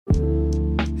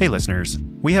Hey listeners,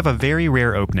 we have a very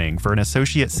rare opening for an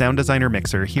associate sound designer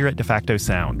mixer here at De Facto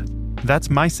Sound. That's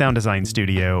my sound design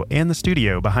studio and the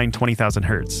studio behind 20,000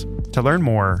 Hertz. To learn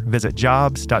more, visit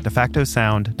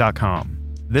jobs.defactosound.com.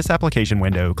 This application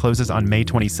window closes on May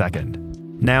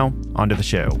 22nd. Now, onto the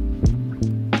show.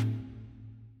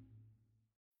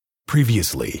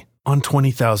 Previously on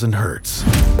 20,000 Hertz.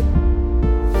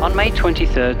 On May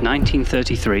 23,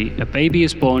 1933, a baby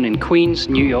is born in Queens,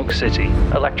 New York City.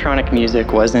 Electronic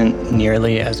music wasn't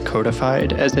nearly as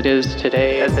codified as it is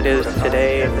today.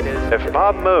 If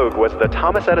Bob Moog was the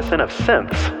Thomas Edison of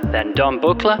synths, Then Don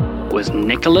Buchla was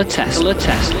Nikola Tesla.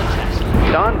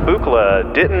 Don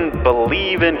Buchla didn't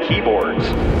believe in keyboards.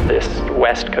 This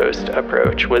West Coast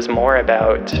approach was more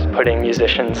about putting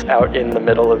musicians out in the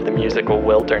middle of the musical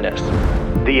wilderness.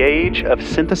 The age of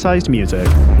synthesized music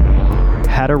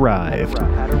had arrived.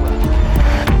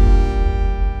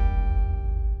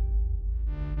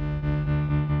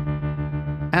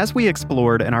 As we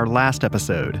explored in our last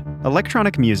episode,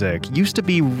 electronic music used to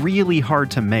be really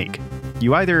hard to make.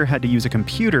 You either had to use a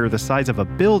computer the size of a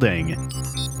building,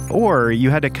 or you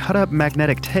had to cut up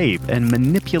magnetic tape and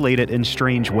manipulate it in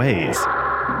strange ways.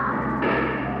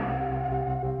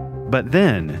 But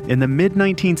then, in the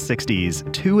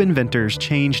mid-1960s, two inventors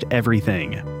changed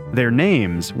everything. Their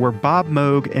names were Bob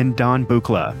Moog and Don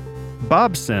Buchla.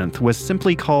 Bob's synth was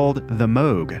simply called the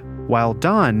Moog, while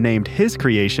Don named his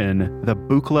creation the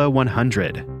Buchla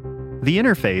 100. The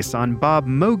interface on Bob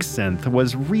Moog's synth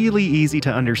was really easy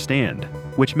to understand,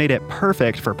 which made it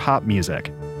perfect for pop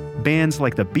music. Bands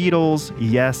like the Beatles,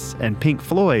 Yes, and Pink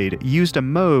Floyd used a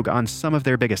Moog on some of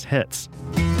their biggest hits.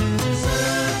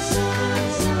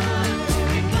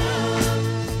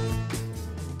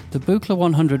 The Buchla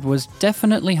 100 was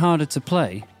definitely harder to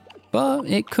play, but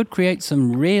it could create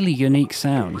some really unique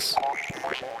sounds.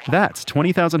 That's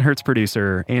 20,000 Hertz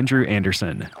producer Andrew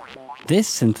Anderson.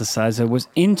 This synthesizer was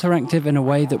interactive in a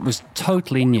way that was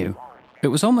totally new. It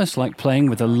was almost like playing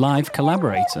with a live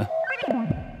collaborator.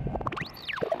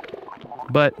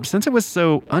 But since it was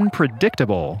so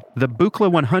unpredictable, the Buchla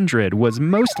 100 was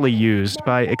mostly used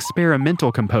by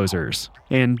experimental composers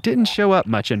and didn't show up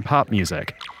much in pop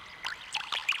music.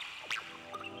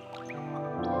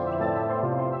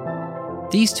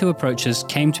 These two approaches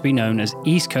came to be known as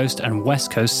East Coast and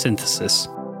West Coast synthesis.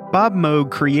 Bob Moog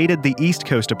created the East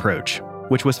Coast approach,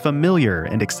 which was familiar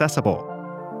and accessible.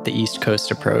 The East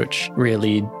Coast approach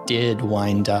really did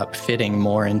wind up fitting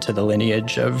more into the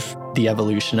lineage of the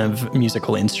evolution of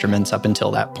musical instruments up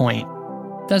until that point.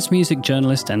 That's music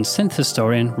journalist and synth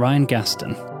historian Ryan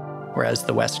Gaston. Whereas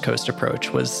the West Coast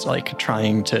approach was like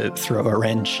trying to throw a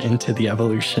wrench into the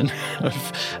evolution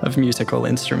of musical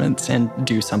instruments and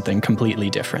do something completely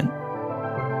different.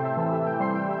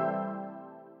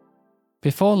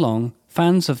 Before long,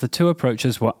 fans of the two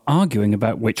approaches were arguing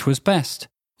about which was best.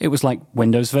 It was like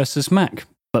Windows versus Mac,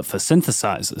 but for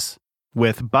synthesizers.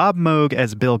 With Bob Moog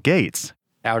as Bill Gates.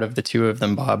 Out of the two of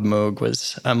them, Bob Moog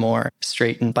was a more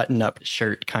straight and button-up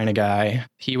shirt kind of guy.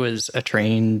 He was a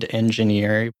trained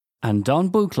engineer. And Don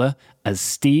Buchla as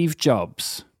Steve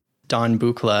Jobs. Don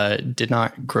Buchla did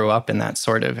not grow up in that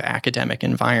sort of academic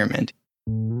environment.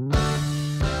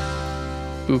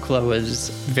 Buchla was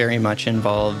very much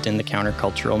involved in the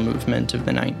countercultural movement of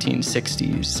the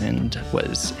 1960s and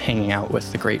was hanging out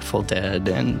with the Grateful Dead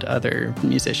and other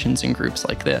musicians and groups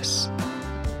like this.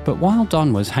 But while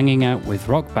Don was hanging out with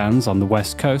rock bands on the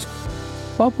West Coast,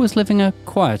 Bob was living a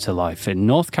quieter life in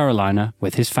North Carolina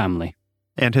with his family.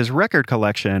 And his record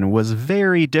collection was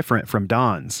very different from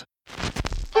Don's.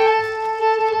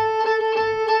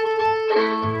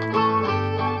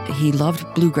 He loved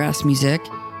bluegrass music.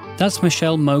 That's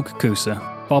Michelle Moog Coosa,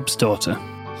 Bob's daughter.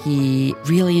 He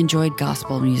really enjoyed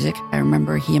gospel music. I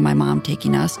remember he and my mom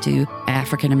taking us to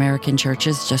African American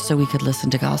churches just so we could listen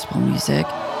to gospel music.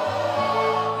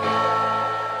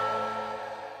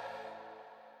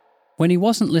 When he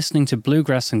wasn't listening to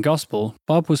bluegrass and gospel,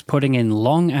 Bob was putting in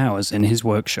long hours in his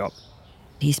workshop.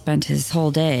 He spent his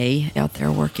whole day out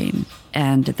there working,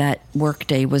 and that work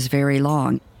day was very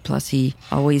long. Plus, he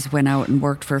always went out and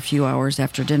worked for a few hours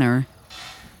after dinner.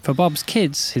 For Bob's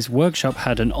kids, his workshop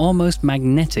had an almost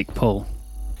magnetic pull.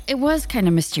 It was kind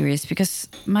of mysterious because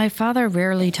my father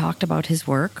rarely talked about his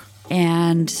work,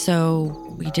 and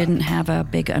so we didn't have a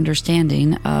big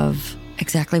understanding of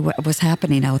exactly what was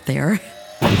happening out there.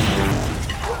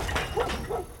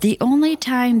 The only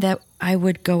time that I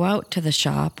would go out to the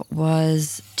shop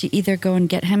was to either go and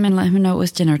get him and let him know it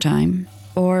was dinner time,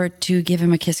 or to give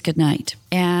him a kiss goodnight.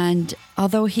 And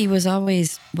although he was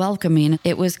always welcoming,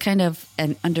 it was kind of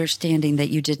an understanding that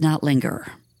you did not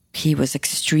linger. He was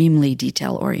extremely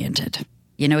detail-oriented.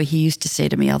 You know, he used to say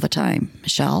to me all the time,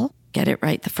 Michelle, get it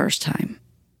right the first time.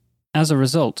 As a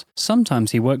result,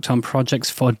 sometimes he worked on projects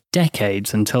for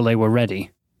decades until they were ready.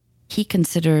 He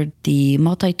considered the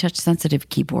multi-touch sensitive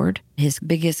keyboard his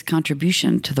biggest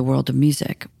contribution to the world of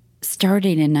music.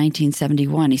 Starting in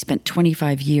 1971, he spent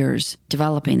 25 years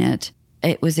developing it.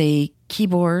 It was a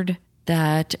keyboard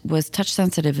that was touch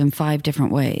sensitive in 5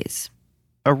 different ways.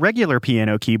 A regular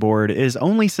piano keyboard is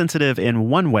only sensitive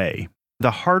in one way. The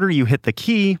harder you hit the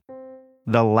key,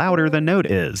 the louder the note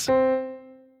is.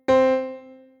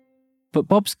 But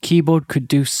Bob's keyboard could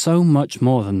do so much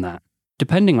more than that.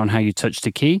 Depending on how you touched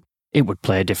a key, it would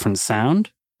play a different sound,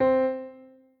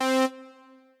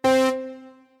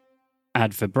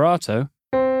 add vibrato,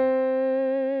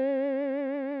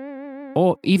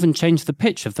 or even change the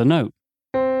pitch of the note.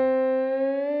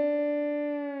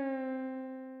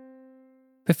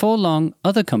 Before long,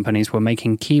 other companies were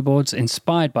making keyboards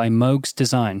inspired by Moog's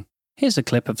design. Here's a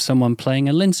clip of someone playing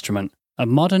a Linstrument, a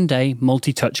modern-day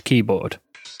multi-touch keyboard.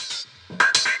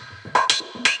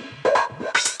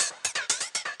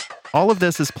 All of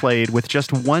this is played with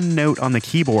just one note on the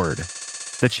keyboard.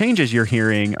 The changes you're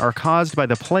hearing are caused by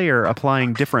the player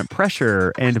applying different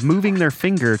pressure and moving their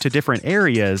finger to different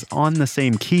areas on the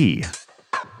same key.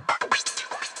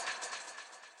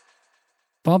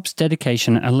 Bob's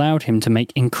dedication allowed him to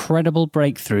make incredible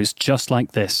breakthroughs just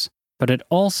like this, but it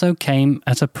also came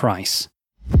at a price.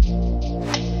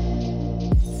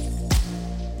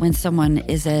 When someone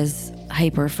is as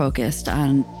hyper-focused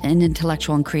on an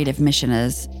intellectual and creative mission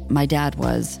as my dad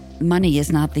was, money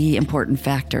is not the important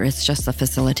factor, it's just a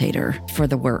facilitator for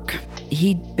the work.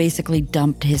 He basically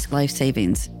dumped his life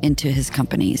savings into his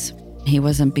companies. He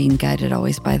wasn't being guided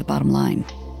always by the bottom line.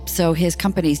 So his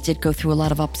companies did go through a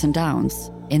lot of ups and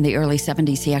downs. In the early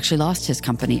 70s, he actually lost his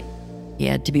company. He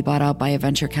had to be bought out by a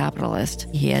venture capitalist.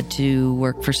 He had to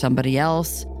work for somebody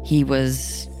else. He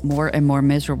was more and more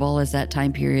miserable as that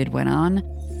time period went on.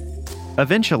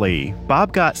 Eventually,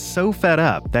 Bob got so fed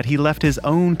up that he left his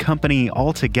own company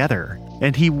altogether,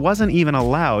 and he wasn't even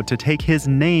allowed to take his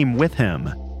name with him.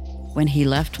 When he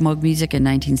left Moog Music in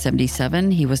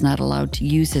 1977, he was not allowed to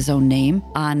use his own name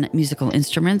on musical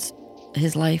instruments.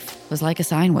 His life was like a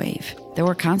sine wave. There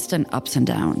were constant ups and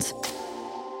downs.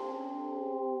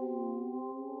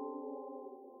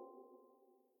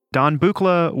 Don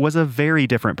Buchla was a very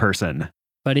different person.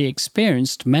 But he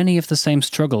experienced many of the same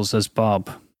struggles as Bob.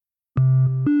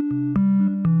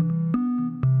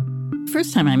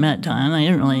 First time I met Don, I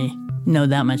didn't really know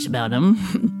that much about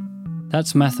him.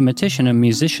 That's mathematician and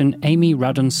musician Amy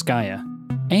Radonskaya.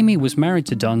 Amy was married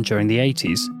to Don during the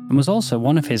 80s and was also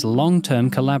one of his long-term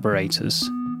collaborators.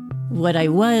 What I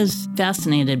was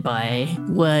fascinated by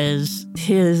was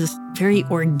his very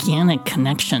organic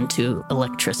connection to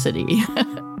electricity.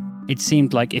 It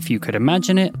seemed like if you could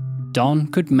imagine it, Don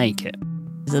could make it.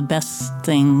 The best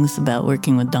things about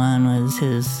working with Don was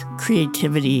his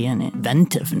creativity and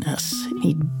inventiveness.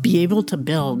 He'd be able to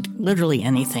build literally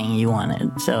anything you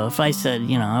wanted. So if I said,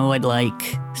 I would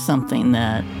like something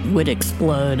that would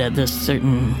explode at this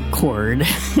certain chord,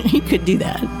 he could do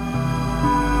that.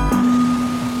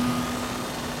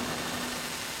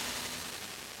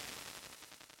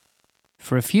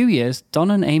 For a few years,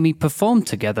 Don and Amy performed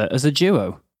together as a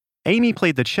duo. Amy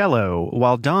played the cello,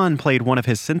 while Don played one of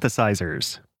his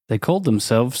synthesizers. They called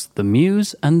themselves the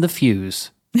Muse and the Fuse.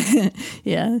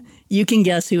 Yeah, you can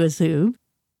guess who was who.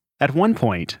 At one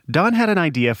point, Don had an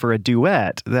idea for a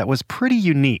duet that was pretty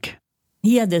unique.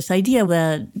 He had this idea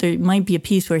that there might be a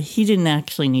piece where he didn't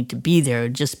actually need to be there,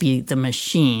 just be the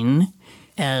machine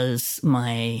as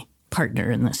my partner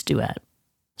in this duet.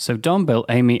 So Don built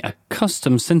Amy a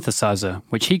custom synthesizer,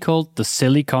 which he called the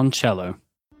Silicon Cello.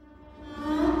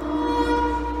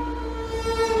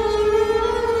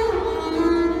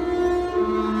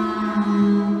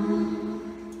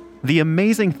 The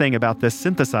amazing thing about this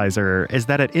synthesizer is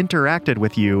that it interacted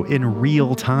with you in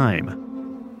real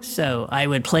time. So I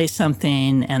would play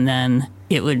something and then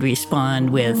it would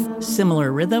respond with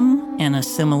similar rhythm and a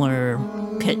similar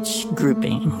pitch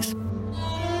groupings.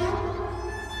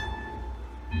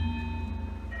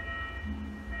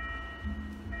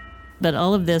 But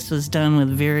all of this was done with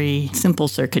very simple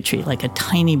circuitry, like a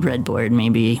tiny breadboard,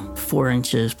 maybe 4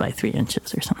 inches by 3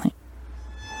 inches or something.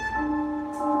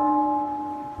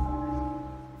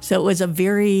 So it was a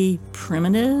very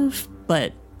primitive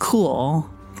but cool,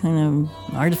 kind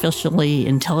of artificially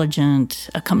intelligent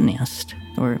accompanist.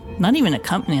 Or not even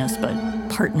accompanist, but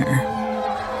partner.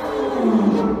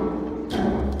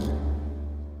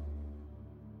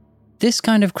 This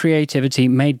kind of creativity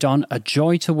made Don a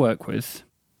joy to work with.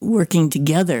 Working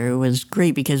together was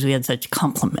great because we had such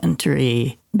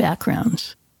complementary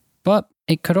backgrounds. but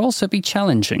it could also be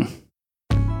challenging.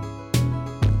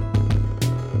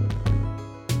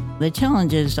 The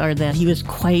challenges are that he was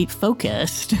quite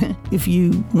focused. If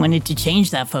you wanted to change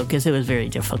that focus, it was very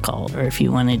difficult. Or if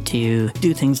you wanted to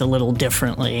do things a little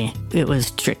differently, it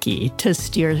was tricky to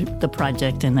steer the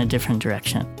project in a different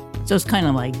direction. So it's kind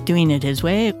of like doing it his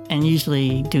way, and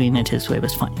usually doing it his way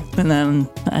was fine. And then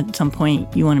at some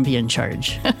point, you want to be in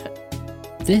charge.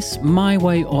 This my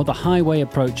way or the highway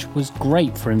approach was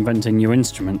great for inventing new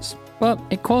instruments, but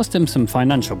it caused him some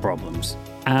financial problems.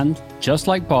 And, just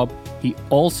like Bob, he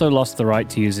also lost the right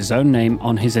to use his own name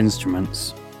on his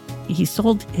instruments. He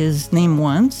sold his name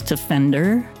once to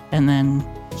Fender, and then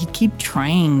he'd keep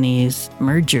trying these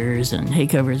mergers and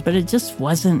takeovers, but it just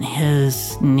wasn't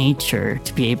his nature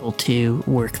to be able to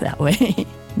work that way.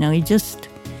 He just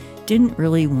didn't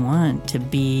really want to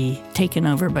be taken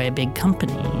over by a big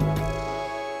company.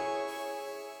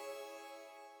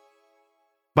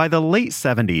 By the late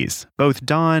 70s, both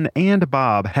Don and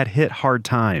Bob had hit hard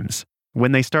times.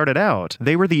 When they started out,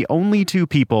 they were the only two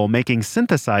people making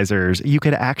synthesizers you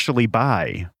could actually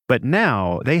buy. But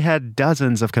now, they had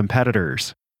dozens of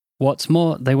competitors. What's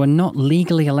more, they were not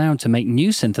legally allowed to make new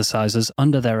synthesizers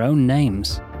under their own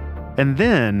names. And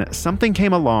then, something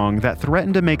came along that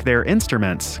threatened to make their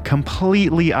instruments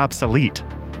completely obsolete.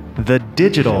 The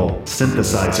digital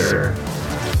synthesizer.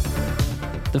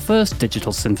 The first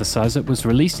digital synthesizer was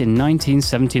released in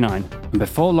 1979, and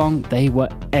before long, they were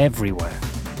everywhere.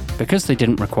 Because they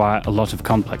didn't require a lot of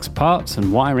complex parts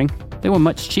and wiring, they were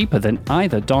much cheaper than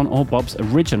either Don or Bob's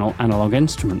original analog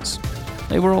instruments.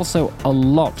 They were also a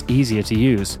lot easier to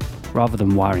use. Rather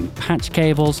than wiring patch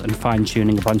cables and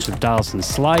fine-tuning a bunch of dials and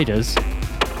sliders,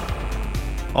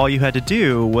 all you had to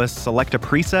do was select a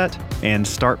preset and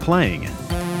start playing.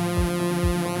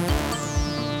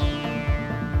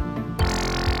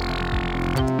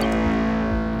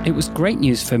 It was great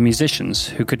news for musicians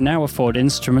who could now afford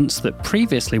instruments that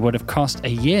previously would have cost a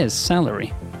year's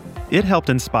salary. It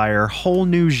helped inspire whole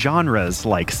new genres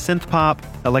like synth pop,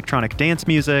 electronic dance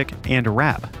music, and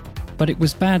rap. But it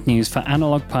was bad news for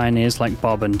analog pioneers like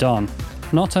Bob and Don.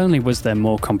 Not only was there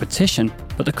more competition,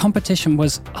 but the competition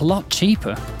was a lot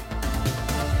cheaper.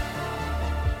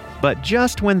 But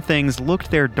just when things looked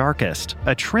their darkest,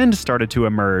 a trend started to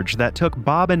emerge that took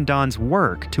Bob and Don's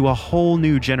work to a whole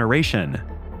new generation.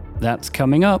 That's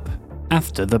coming up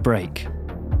after the break.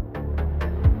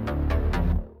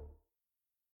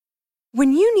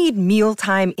 When you need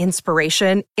mealtime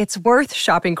inspiration, it's worth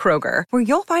shopping Kroger, where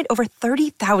you'll find over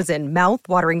 30,000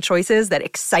 mouth-watering choices that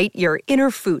excite your inner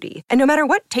foodie. And no matter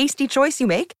what tasty choice you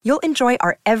make, you'll enjoy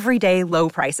our everyday low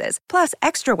prices, plus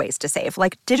extra ways to save,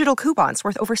 like digital coupons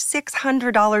worth over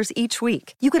 $600 each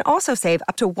week. You can also save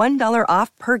up to $1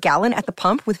 off per gallon at the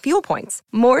pump with fuel points.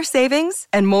 More savings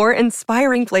and more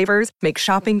inspiring flavors make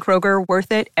shopping Kroger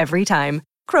worth it every time.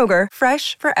 Kroger,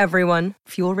 fresh for everyone.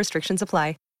 Fuel restrictions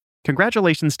apply.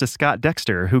 Congratulations to Scott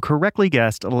Dexter, who correctly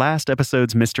guessed last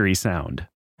episode's mystery sound.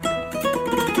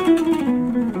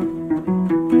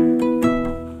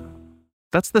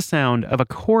 That's the sound of a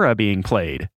kora being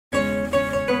played.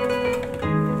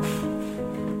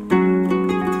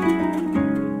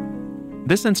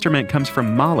 This instrument comes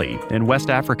from Mali in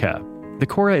West Africa. The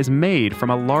kora is made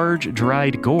from a large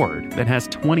dried gourd that has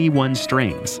 21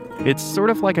 strings. It's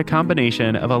sort of like a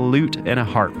combination of a lute and a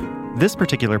harp. This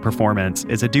particular performance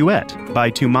is a duet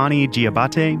by Toumani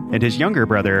Diabaté and his younger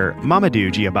brother,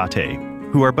 Mamadou Diabaté,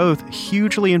 who are both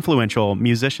hugely influential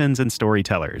musicians and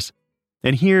storytellers.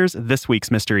 And here's this week's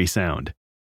mystery sound.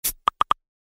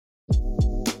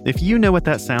 If you know what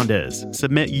that sound is,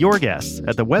 submit your guess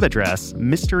at the web address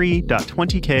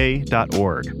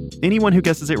mystery.20k.org. Anyone who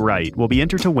guesses it right will be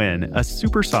entered to win a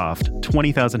super soft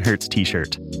 20,000 Hertz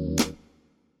t-shirt.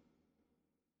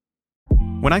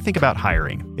 When I think about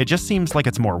hiring, it just seems like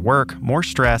it's more work, more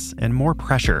stress, and more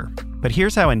pressure. But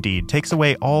here's how Indeed takes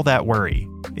away all that worry.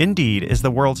 Indeed is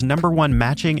the world's #1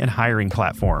 matching and hiring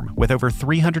platform with over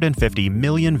 350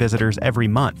 million visitors every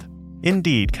month.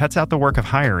 Indeed cuts out the work of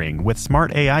hiring with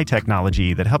smart AI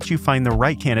technology that helps you find the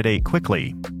right candidate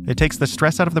quickly. It takes the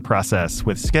stress out of the process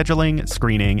with scheduling,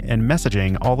 screening, and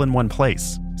messaging all in one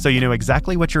place. So you know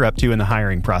exactly what you're up to in the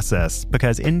hiring process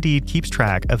because Indeed keeps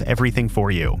track of everything for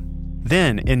you.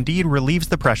 Then, Indeed relieves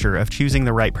the pressure of choosing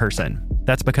the right person.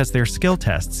 That's because their skill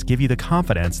tests give you the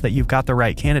confidence that you've got the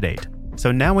right candidate.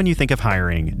 So now when you think of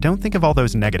hiring, don't think of all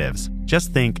those negatives.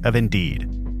 Just think of Indeed.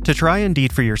 To try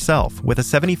Indeed for yourself with a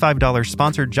 $75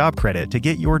 sponsored job credit to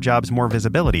get your jobs more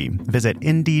visibility, visit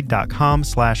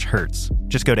Indeed.com/Hertz.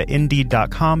 Just go to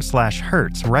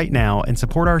Indeed.com/Hertz right now and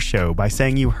support our show by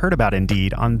saying you heard about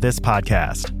Indeed on this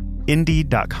podcast.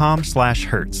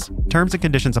 Indeed.com/Hertz. Terms and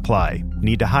conditions apply.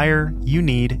 Need to hire? You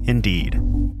need Indeed.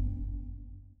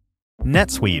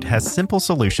 NetSuite has simple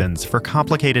solutions for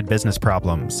complicated business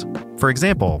problems. For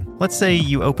example, let's say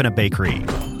you open a bakery.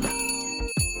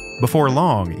 Before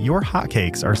long, your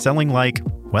hotcakes are selling like,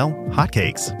 well,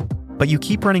 hotcakes. But you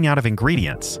keep running out of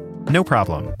ingredients. No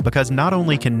problem, because not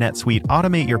only can NetSuite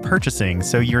automate your purchasing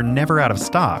so you're never out of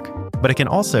stock, but it can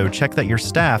also check that your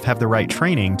staff have the right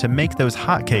training to make those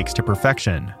hotcakes to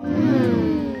perfection.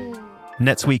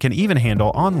 NetSuite can even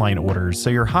handle online orders so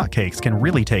your hotcakes can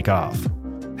really take off.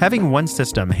 Having one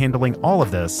system handling all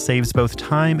of this saves both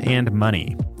time and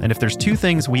money. And if there's two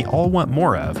things we all want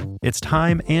more of, it's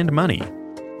time and money.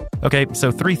 Okay,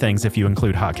 so 3 things if you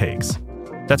include hotcakes.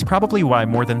 That's probably why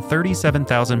more than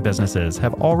 37,000 businesses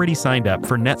have already signed up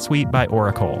for NetSuite by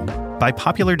Oracle. By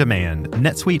popular demand,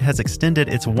 NetSuite has extended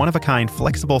its one-of-a-kind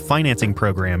flexible financing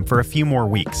program for a few more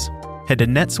weeks. Head to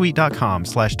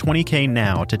netsuite.com/20K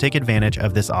now to take advantage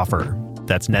of this offer.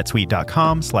 That's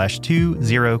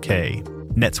netsuite.com/20K.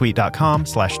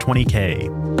 netsuite.com/20K.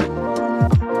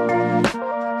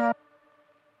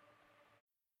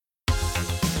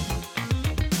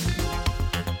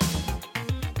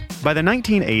 By the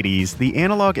 1980s, the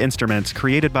analog instruments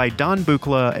created by Don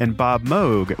Buchla and Bob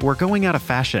Moog were going out of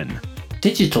fashion.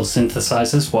 Digital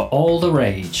synthesizers were all the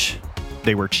rage.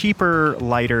 They were cheaper,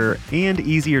 lighter, and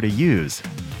easier to use.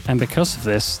 And because of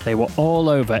this, they were all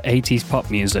over 80s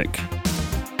pop music.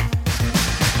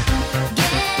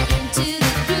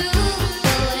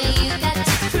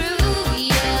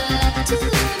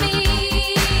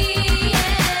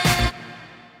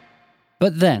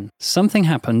 But then, something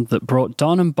happened that brought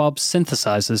Don and Bob's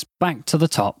synthesizers back to the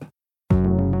top.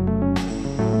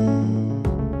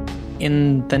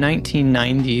 In the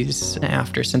 1990s,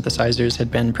 after synthesizers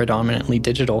had been predominantly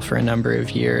digital for a number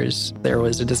of years, there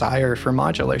was a desire for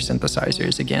modular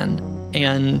synthesizers again.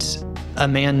 And a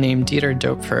man named Dieter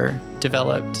Doepfer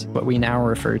developed what we now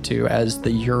refer to as the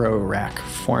Eurorack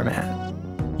format.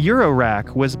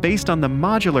 Eurorack was based on the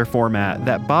modular format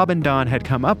that Bob and Don had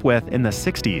come up with in the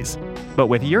 60s. But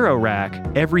with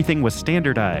Eurorack, everything was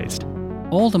standardized.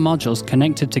 All the modules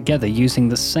connected together using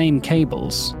the same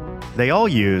cables. They all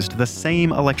used the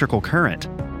same electrical current.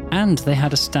 And they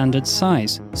had a standard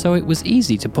size, so it was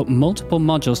easy to put multiple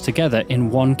modules together in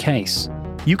one case.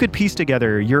 You could piece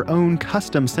together your own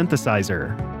custom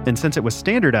synthesizer. And since it was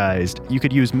standardized, you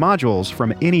could use modules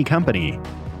from any company.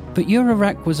 But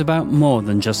Eurorack was about more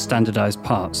than just standardized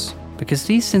parts, because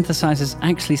these synthesizers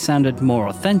actually sounded more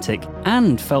authentic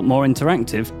and felt more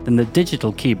interactive than the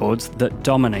digital keyboards that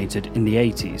dominated in the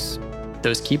 80s.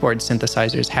 Those keyboard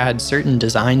synthesizers had certain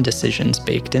design decisions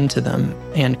baked into them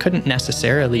and couldn't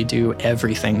necessarily do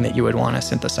everything that you would want a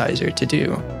synthesizer to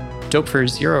do.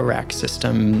 Doepfer's Eurorack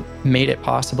system made it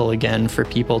possible again for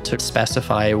people to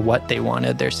specify what they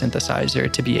wanted their synthesizer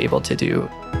to be able to do.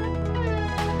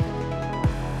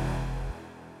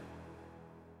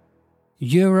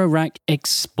 Eurorack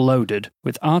exploded,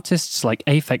 with artists like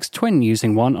Aphex Twin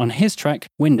using one on his track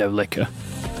Window Licker.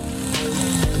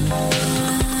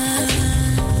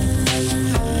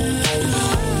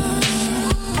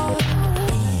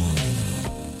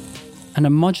 And a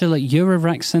modular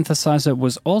Eurorack synthesizer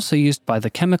was also used by the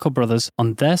Chemical Brothers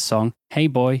on their song Hey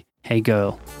Boy, Hey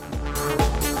Girl.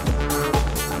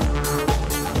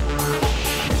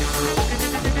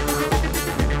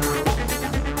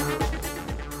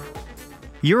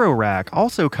 Eurorack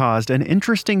also caused an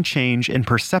interesting change in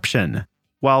perception.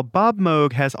 While Bob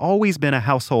Moog has always been a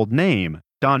household name,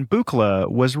 Don Buchla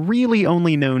was really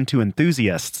only known to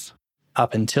enthusiasts.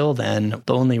 Up until then,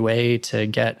 the only way to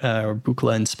get a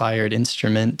Buchla-inspired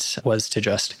instrument was to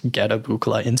just get a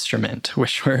Buchla instrument,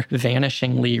 which were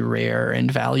vanishingly rare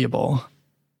and valuable.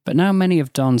 But now many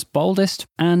of Don's boldest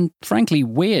and, frankly,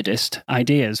 weirdest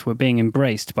ideas were being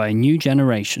embraced by a new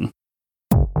generation.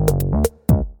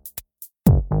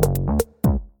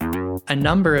 A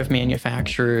number of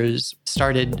manufacturers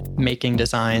started making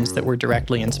designs that were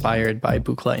directly inspired by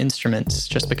Buchla instruments,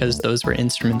 just because those were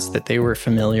instruments that they were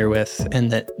familiar with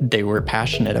and that they were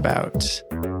passionate about.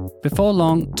 Before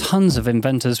long, tons of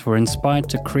inventors were inspired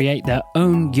to create their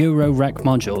own Eurorack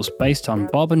modules based on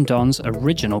Bob and Don's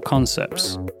original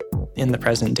concepts. In the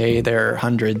present day, there are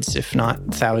hundreds, if not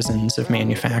thousands, of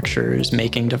manufacturers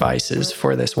making devices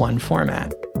for this one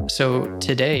format. So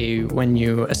today, when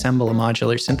you assemble a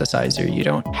modular synthesizer, you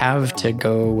don't have to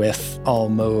go with all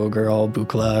Moog or all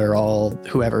Buchla or all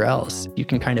whoever else. You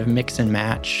can kind of mix and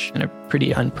match in a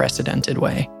pretty unprecedented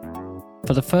way.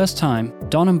 For the first time,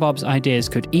 Don and Bob's ideas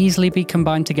could easily be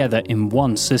combined together in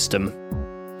one system.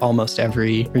 Almost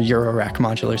every Eurorack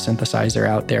modular synthesizer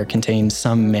out there contains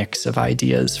some mix of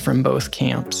ideas from both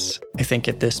camps. I think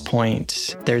at this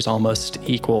point, there's almost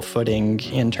equal footing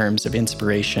in terms of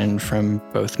inspiration from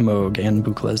both Moog and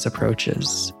Bukla's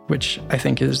approaches, which I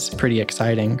think is pretty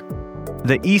exciting.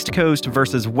 The East Coast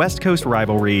versus West Coast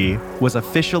rivalry was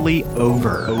officially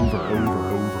over.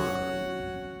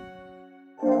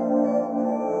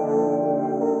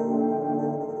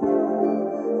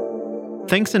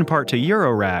 Thanks in part to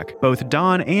Eurorack, both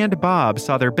Don and Bob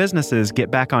saw their businesses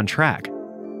get back on track.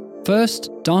 First,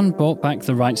 Don bought back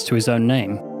the rights to his own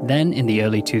name. Then, in the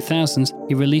early 2000s,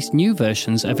 he released new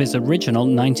versions of his original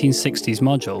 1960s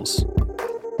modules.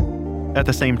 At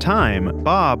the same time,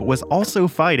 Bob was also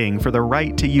fighting for the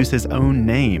right to use his own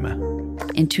name.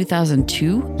 In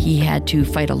 2002, he had to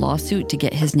fight a lawsuit to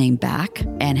get his name back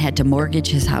and had to mortgage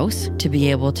his house to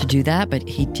be able to do that, but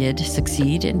he did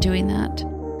succeed in doing that.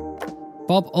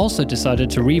 Bob also decided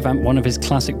to revamp one of his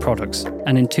classic products,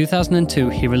 and in 2002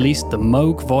 he released the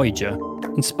Moog Voyager.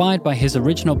 Inspired by his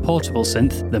original portable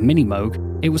synth, the Mini Moog,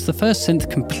 it was the first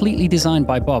synth completely designed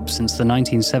by Bob since the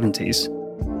 1970s.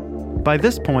 By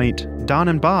this point, Don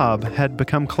and Bob had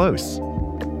become close.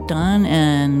 Don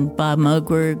and Bob Moog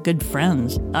were good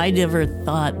friends. I never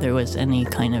thought there was any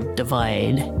kind of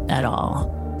divide at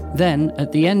all. Then,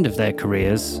 at the end of their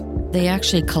careers, they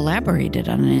actually collaborated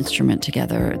on an instrument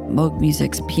together, Moog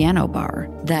Music's piano bar,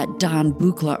 that Don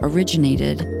Bukla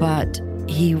originated, but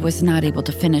he was not able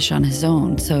to finish on his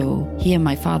own, so he and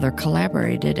my father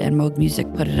collaborated and Moog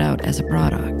Music put it out as a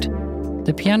product.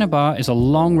 The piano bar is a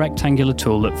long rectangular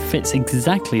tool that fits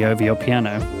exactly over your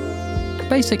piano.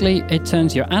 Basically, it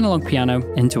turns your analog piano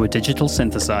into a digital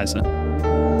synthesizer.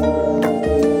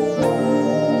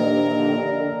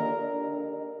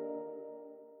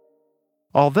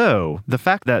 Although, the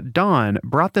fact that Don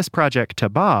brought this project to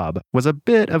Bob was a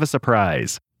bit of a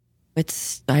surprise.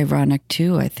 It's ironic,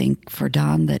 too, I think, for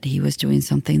Don that he was doing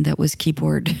something that was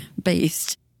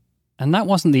keyboard-based. And that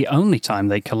wasn't the only time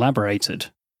they collaborated.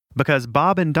 Because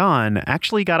Bob and Don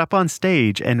actually got up on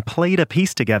stage and played a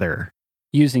piece together.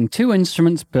 Using two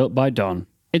instruments built by Don.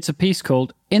 It's a piece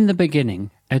called In the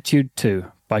Beginning, Etude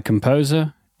 2, by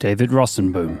composer David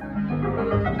Rosenboom.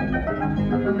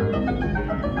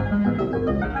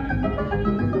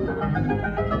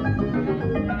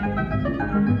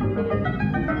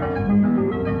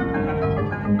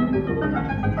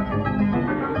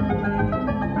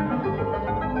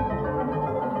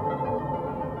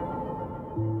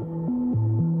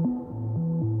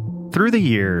 Through the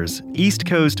years, East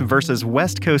Coast versus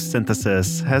West Coast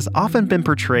synthesis has often been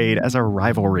portrayed as a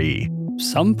rivalry.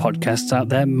 Some podcasts out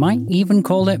there might even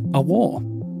call it a war.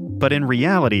 But in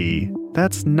reality,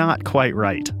 that's not quite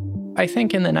right. I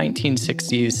think in the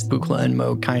 1960s, Bukla and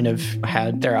Moog kind of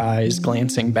had their eyes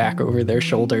glancing back over their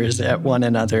shoulders at one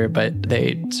another, but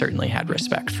they certainly had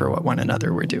respect for what one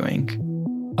another were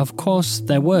doing. Of course,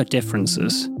 there were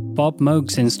differences. Bob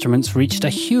Moog's instruments reached a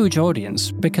huge audience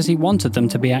because he wanted them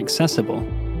to be accessible.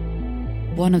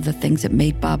 One of the things that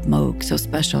made Bob Moog so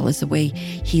special is the way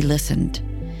he listened.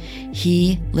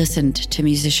 He listened to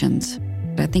musicians.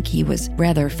 I think he was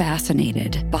rather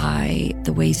fascinated by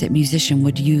the ways that musicians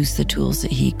would use the tools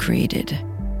that he created.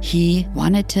 He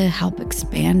wanted to help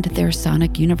expand their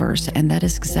sonic universe, and that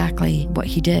is exactly what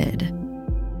he did.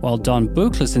 While Don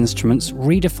Bukla's instruments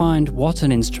redefined what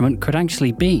an instrument could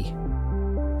actually be.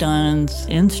 Don's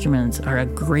instruments are a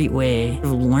great way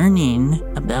of learning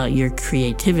about your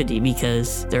creativity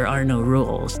because there are no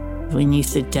rules. When you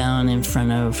sit down in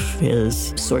front of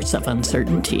his Source of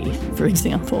Uncertainty, for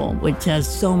example, which has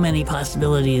so many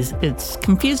possibilities, it's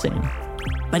confusing.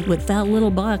 But with that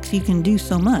little box, you can do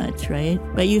so much, right?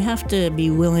 But you have to be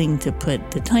willing to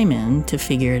put the time in to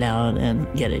figure it out and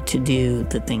get it to do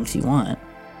the things you want.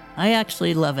 I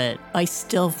actually love it. I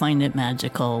still find it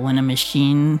magical when a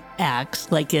machine acts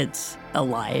like it's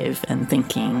alive and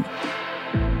thinking.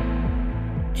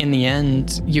 In the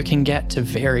end, you can get to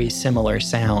very similar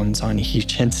sounds on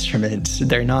each instrument.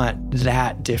 They're not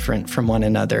that different from one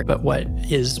another, but what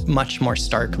is much more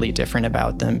starkly different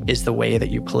about them is the way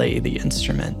that you play the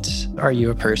instrument. Are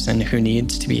you a person who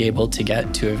needs to be able to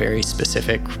get to a very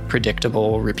specific,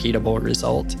 predictable, repeatable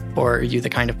result? Or are you the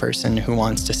kind of person who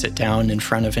wants to sit down in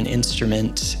front of an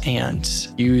instrument and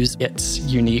use its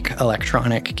unique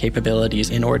electronic capabilities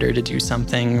in order to do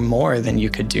something more than you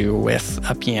could do with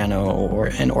a piano or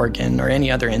an organ or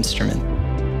any other instrument?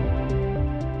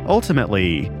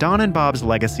 Ultimately, Don and Bob's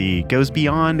legacy goes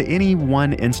beyond any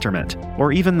one instrument,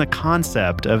 or even the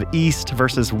concept of East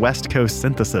versus West Coast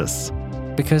synthesis.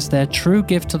 Because their true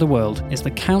gift to the world is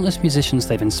the countless musicians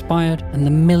they've inspired and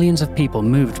the millions of people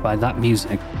moved by that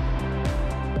music.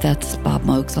 That's Bob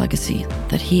Moog's legacy,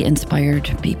 that he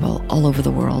inspired people all over the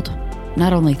world,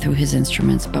 not only through his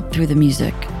instruments, but through the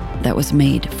music that was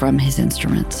made from his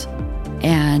instruments.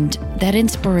 And that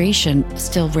inspiration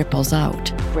still ripples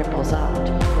out. Ripples out.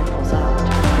 Ripples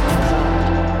out.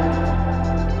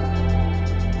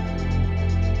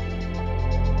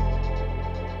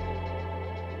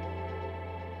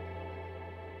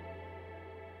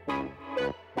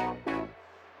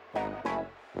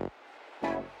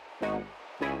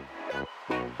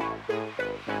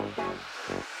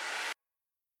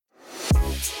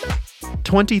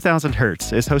 20,000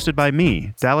 Hertz is hosted by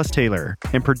me, Dallas Taylor,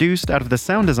 and produced out of the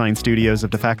sound design studios of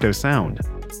De Facto Sound.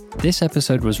 This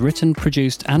episode was written,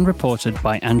 produced, and reported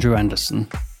by Andrew Anderson.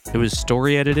 It was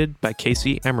story edited by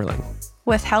Casey Emmerling,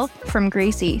 with help from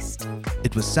Grace East.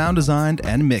 It was sound designed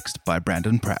and mixed by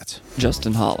Brandon Pratt,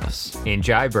 Justin Hollis, and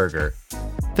Jai Berger.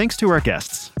 Thanks to our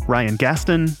guests, Ryan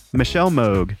Gaston, Michelle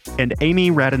Moog, and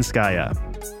Amy Radinskaya.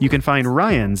 You can find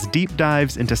Ryan's deep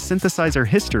dives into synthesizer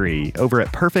history over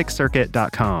at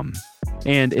perfectcircuit.com.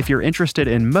 And if you're interested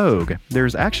in Moog,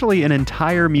 there's actually an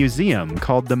entire museum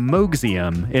called the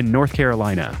Moogseum in North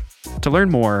Carolina. To learn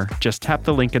more, just tap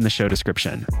the link in the show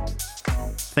description.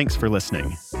 Thanks for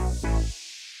listening.